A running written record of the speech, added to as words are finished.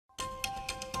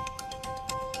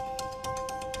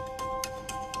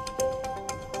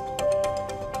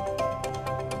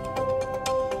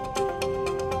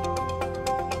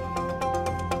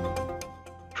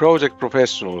Project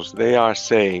professionals, they are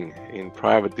saying in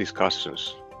private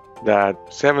discussions that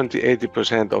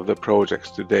 70-80% of the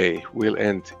projects today will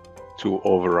end to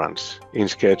overruns in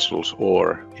schedules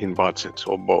or in budgets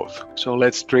or both. So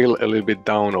let's drill a little bit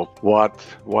down of what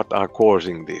are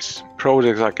causing this.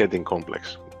 Projects are getting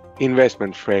complex.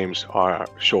 Investment frames are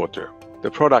shorter.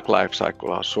 The product life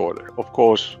cycle are shorter. Of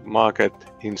course, market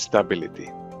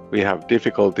instability. We have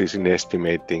difficulties in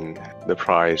estimating the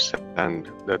price and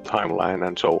the timeline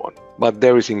and so on. But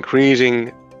there is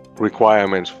increasing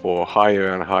requirements for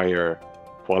higher and higher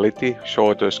quality,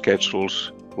 shorter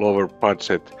schedules, lower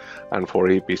budget, and for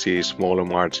EPC, smaller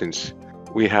margins.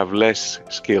 We have less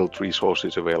skilled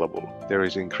resources available. There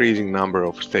is increasing number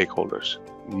of stakeholders,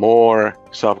 more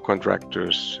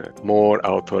subcontractors, more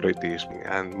authorities,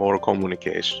 and more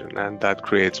communication, and that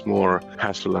creates more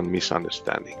hassle and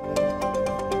misunderstanding.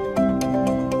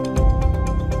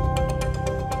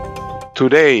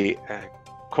 Today,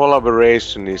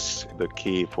 collaboration is the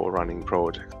key for running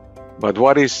projects. But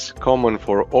what is common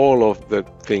for all of the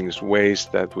ways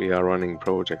that we are running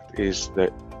projects is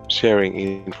the sharing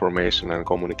information and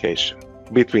communication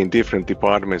between different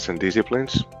departments and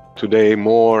disciplines. Today,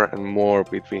 more and more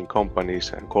between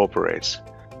companies and corporates.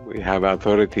 We have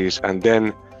authorities and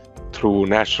then through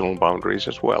national boundaries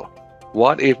as well.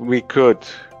 What if we could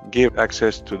give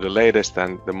access to the latest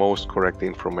and the most correct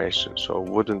information? So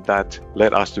wouldn't that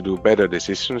let us to do better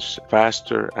decisions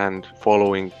faster and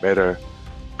following better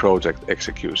project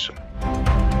execution?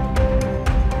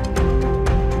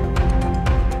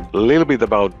 A little bit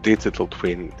about digital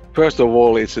twin. First of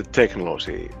all, it's a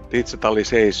technology.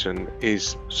 Digitalization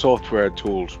is software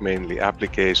tools, mainly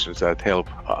applications that help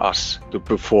us to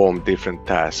perform different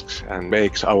tasks and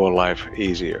makes our life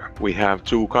easier. We have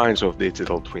two kinds of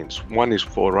digital twins. One is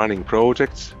for running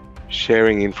projects,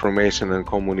 sharing information and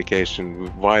communication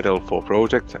vital for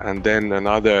projects, and then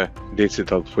another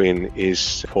digital twin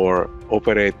is for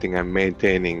operating and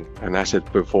maintaining an asset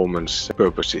performance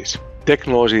purposes.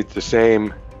 Technology is the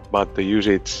same, but the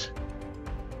usage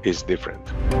is different.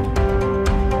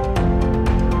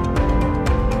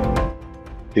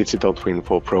 Digital twin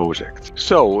for projects.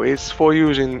 So it's for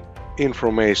using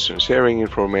information, sharing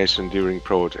information during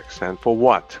projects. And for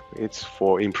what? It's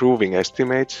for improving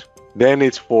estimates. Then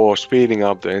it's for speeding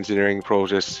up the engineering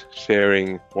process,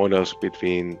 sharing models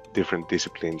between different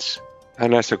disciplines.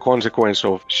 And as a consequence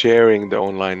of sharing the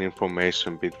online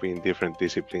information between different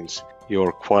disciplines,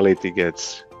 your quality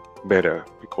gets better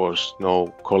because no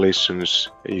collisions,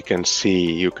 you can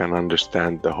see, you can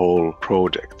understand the whole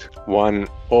project. One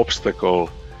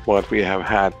obstacle what we have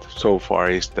had so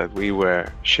far is that we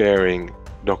were sharing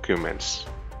documents,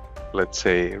 let's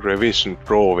say revision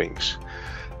drawings,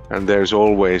 and there's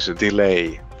always a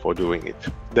delay for doing it.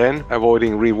 Then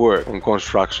avoiding rework on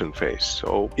construction phase.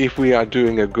 So if we are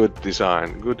doing a good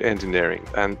design, good engineering,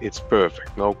 and it's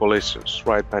perfect, no collisions,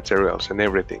 right materials and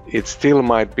everything, it still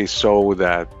might be so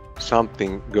that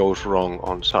something goes wrong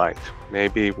on site.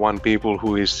 Maybe one people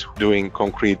who is doing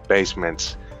concrete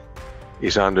basements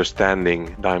is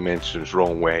understanding dimensions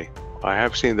wrong way. I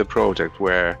have seen the project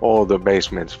where all the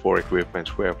basements for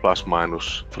equipment were plus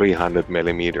minus 300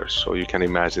 millimeters. So you can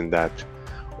imagine that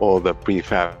all the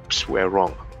prefabs were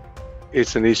wrong.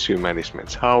 It's an issue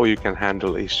management, how you can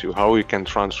handle issue, how you can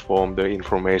transform the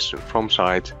information from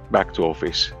site back to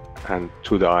office and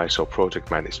to the eyes of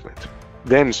project management.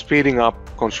 Then speeding up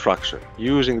construction,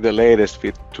 using the latest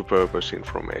fit-to-purpose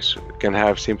information. You can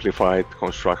have simplified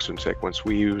construction sequence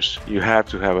we use. You have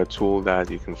to have a tool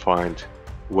that you can find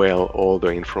well all the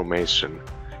information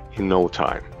in no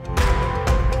time.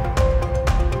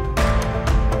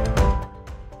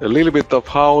 A little bit of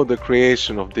how the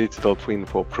creation of digital twin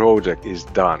for project is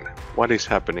done. What is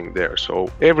happening there?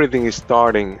 So everything is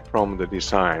starting from the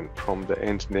design, from the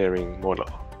engineering model,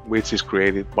 which is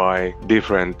created by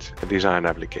different design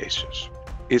applications.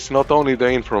 It's not only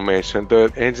the information,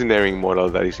 the engineering model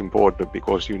that is important,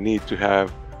 because you need to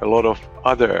have a lot of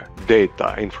other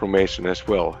data information as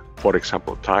well. For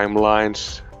example,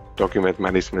 timelines, document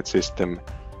management system,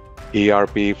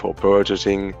 ERP for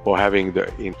purchasing, for having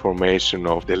the information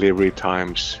of delivery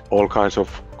times, all kinds of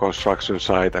construction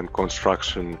site and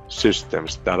construction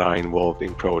systems that are involved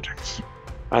in projects.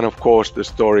 And of course, the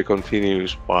story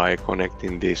continues by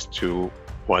connecting this to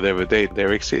whatever data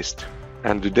there exists.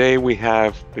 And today we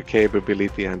have the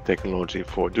capability and technology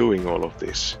for doing all of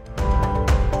this.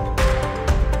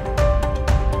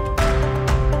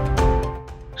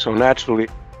 So naturally,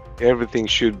 everything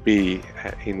should be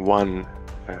in one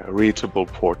reachable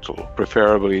portal.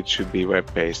 Preferably it should be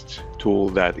web-based tool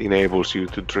that enables you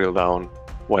to drill down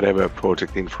whatever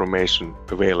project information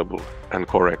available and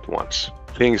correct ones.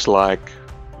 Things like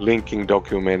linking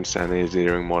documents and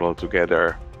engineering model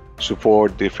together,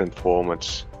 support different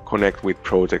formats, connect with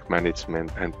project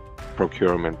management and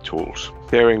procurement tools,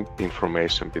 sharing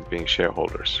information between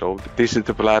shareholders. So this is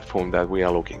the platform that we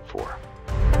are looking for.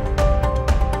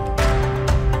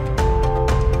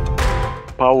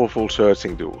 Powerful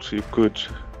searching tools.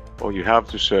 You have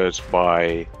to search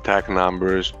by tag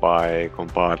numbers, by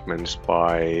compartments,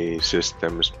 by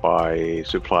systems, by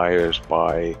suppliers,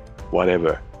 by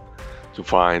whatever, to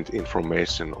find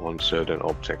information on certain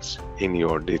objects in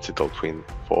your digital twin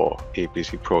for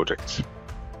EPC projects.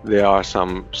 There are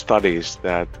some studies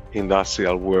that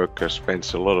industrial workers spend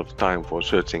a lot of time for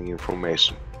searching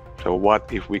information. So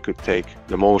what if we could take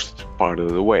the most part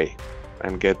of the way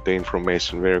and get the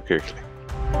information very quickly?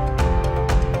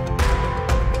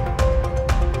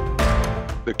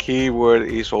 The key word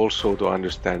is also to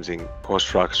understanding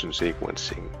construction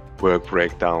sequencing, work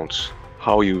breakdowns,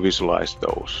 how you visualize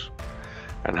those,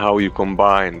 and how you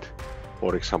combine,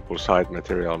 for example, site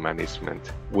material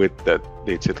management with the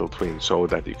digital twin so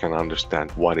that you can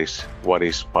understand what is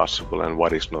possible and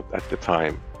what is not at the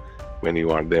time when you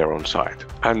are there on site.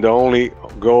 And the only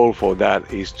goal for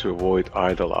that is to avoid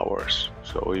idle hours.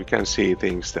 So you can see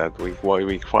things that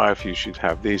week 5 you should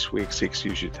have this, week 6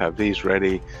 you should have these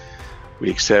ready,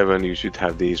 week 7 you should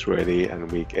have these ready,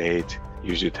 and week 8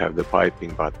 you should have the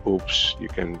piping. But oops, you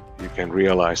can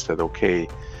realize that okay,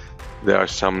 there are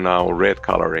some now red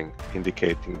coloring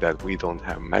indicating that we don't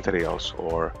have materials,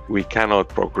 or we cannot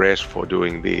progress for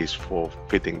doing these, for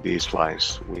fitting these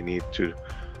lines. We need to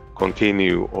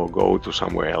continue or go to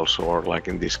somewhere else, or like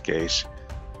in this case,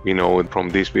 we know from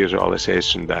this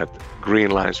visualization that green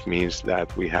lines means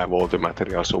that we have all the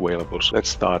materials available. So let's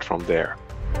start from there.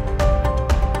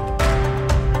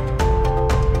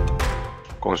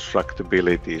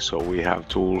 Constructability, so we have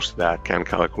tools that can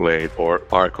calculate or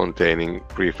are containing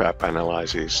prefab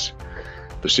analysis,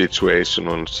 the situation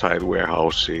on site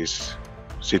warehouses,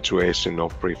 situation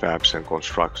of prefabs and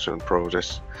construction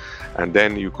process, and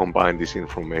then you combine this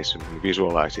information and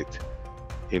visualize it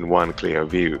in one clear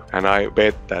view. And I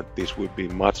bet that this would be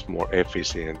much more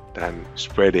efficient than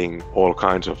spreading all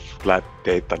kinds of flat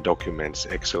data documents,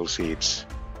 Excel sheets,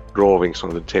 drawings on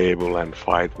the table, and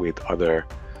fight with other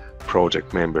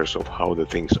project members of how the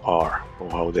things are or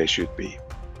how they should be.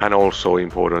 And also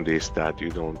important is that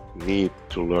you don't need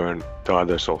to learn the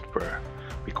other software,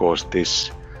 because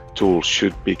this tool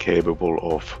should be capable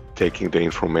of taking the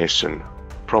information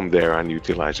from there and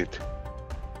utilize it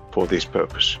for this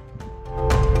purpose.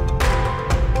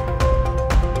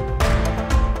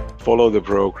 Follow the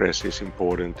progress is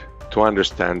important to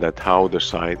understand that how the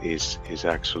site is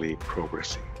actually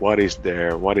progressing. What is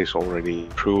there, what is already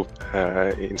approved,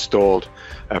 installed,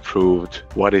 approved,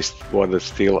 what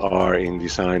still are in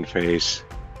design phase,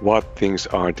 what things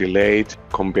are delayed.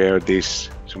 Compare this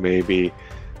to maybe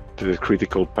to the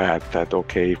critical path that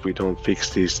okay, if we don't fix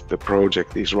this, the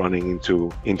project is running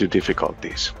into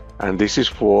difficulties. And this is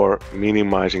for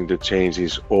minimizing the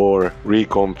changes or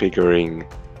reconfiguring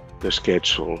the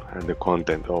schedule and the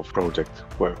content of project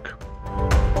work.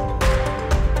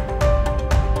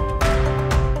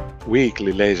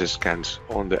 Weekly laser scans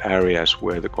on the areas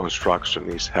where the construction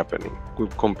is happening. We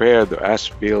compare the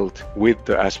as-built with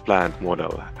the as-planned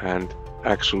model, and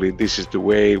actually this is the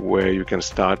way where you can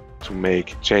start to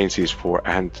make changes for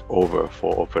handover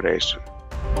for operation.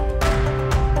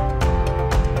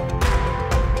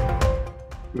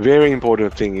 Very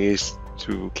important thing is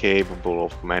to be capable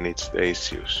of manage the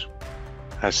issues.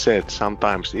 As said,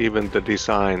 sometimes even the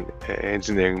design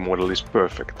engineering model is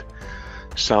perfect.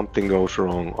 Something goes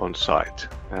wrong on site,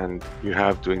 and you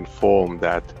have to inform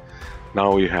that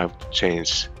now you have to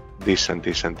change this and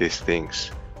this and these things.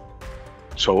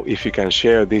 So if you can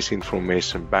share this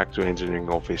information back to engineering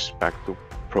office, back to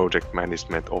project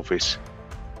management office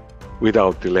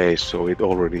without delay, so it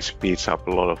already speeds up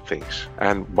a lot of things.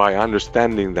 And by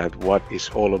understanding that what it's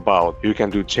all about, you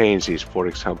can do changes, for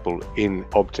example, in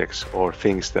objects or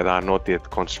things that are not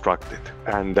yet constructed.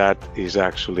 And that is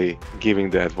actually giving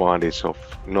the advantage of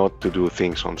not to do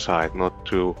things on site, not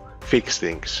to fix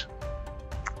things,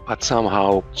 but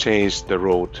somehow change the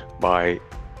road by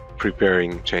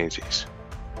preparing changes.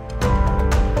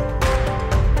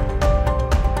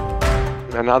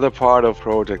 Another part of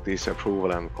project is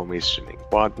approval and commissioning.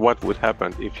 But what would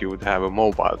happen if you would have a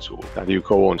mobile tool that you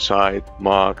go on site,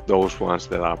 mark those ones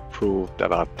that are approved,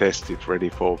 that are tested, ready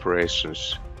for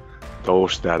operations,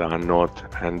 those that are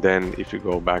not, and then if you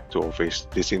go back to office,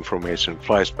 this information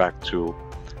flies back to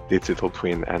digital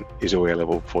twin and is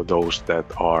available for those that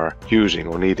are using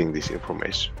or needing this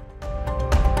information.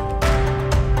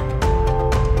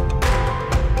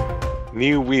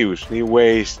 new views, new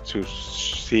ways to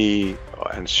see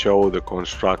and show the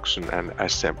construction and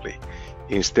assembly.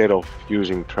 Instead of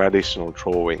using traditional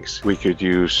drawings, we could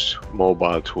use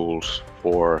mobile tools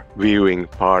for viewing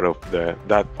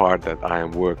that part that I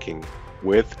am working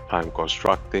with. I'm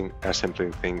constructing,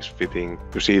 assembling things, fitting,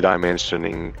 to see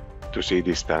dimensioning, to see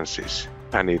distances.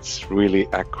 And it's really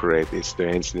accurate. It's the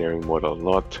engineering model,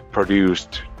 not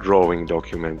produced drawing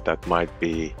document that might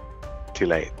be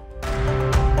delayed.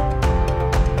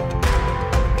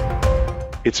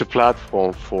 It's a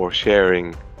platform for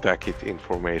sharing TACIT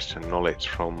information, knowledge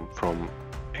from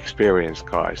experienced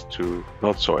guys to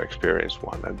not so experienced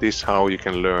one. And this is how you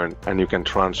can learn and you can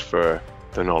transfer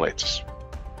the knowledge.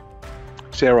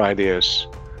 Share ideas,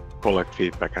 collect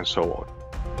feedback, and so on.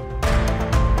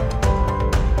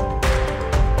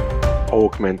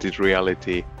 Augmented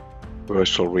reality,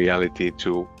 virtual reality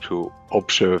to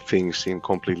observe things in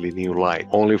completely new light,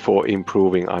 only for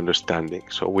improving understanding.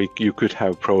 So you could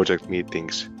have project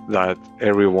meetings that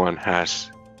everyone has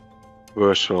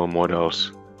virtual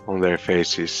models on their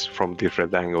faces from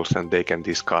different angles, and they can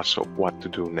discuss of what to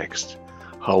do next,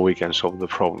 how we can solve the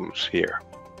problems here.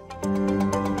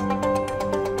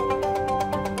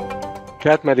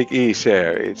 Cadmatic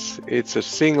eShare, it's a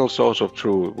single source of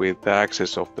truth with the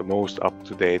access of the most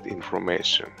up-to-date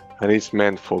information. And it's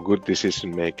meant for good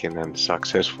decision making and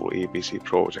successful EPC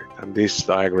project. And this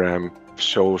diagram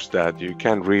shows that you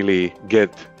can really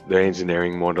get the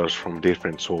engineering models from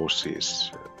different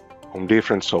sources, from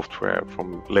different software,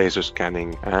 from laser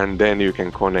scanning, and then you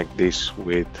can connect this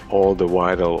with all the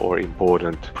vital or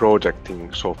important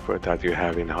projecting software that you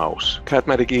have in-house.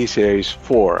 Cadmatic eShare is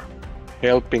for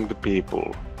helping the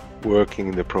people working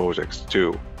in the projects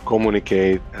to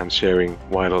communicate and sharing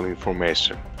vital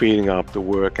information, speeding up the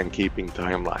work and keeping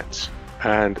timelines,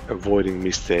 and avoiding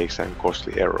mistakes and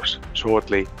costly errors.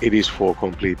 Shortly, it is for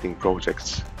completing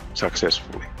projects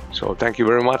successfully. So thank you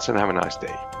very much and have a nice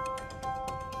day.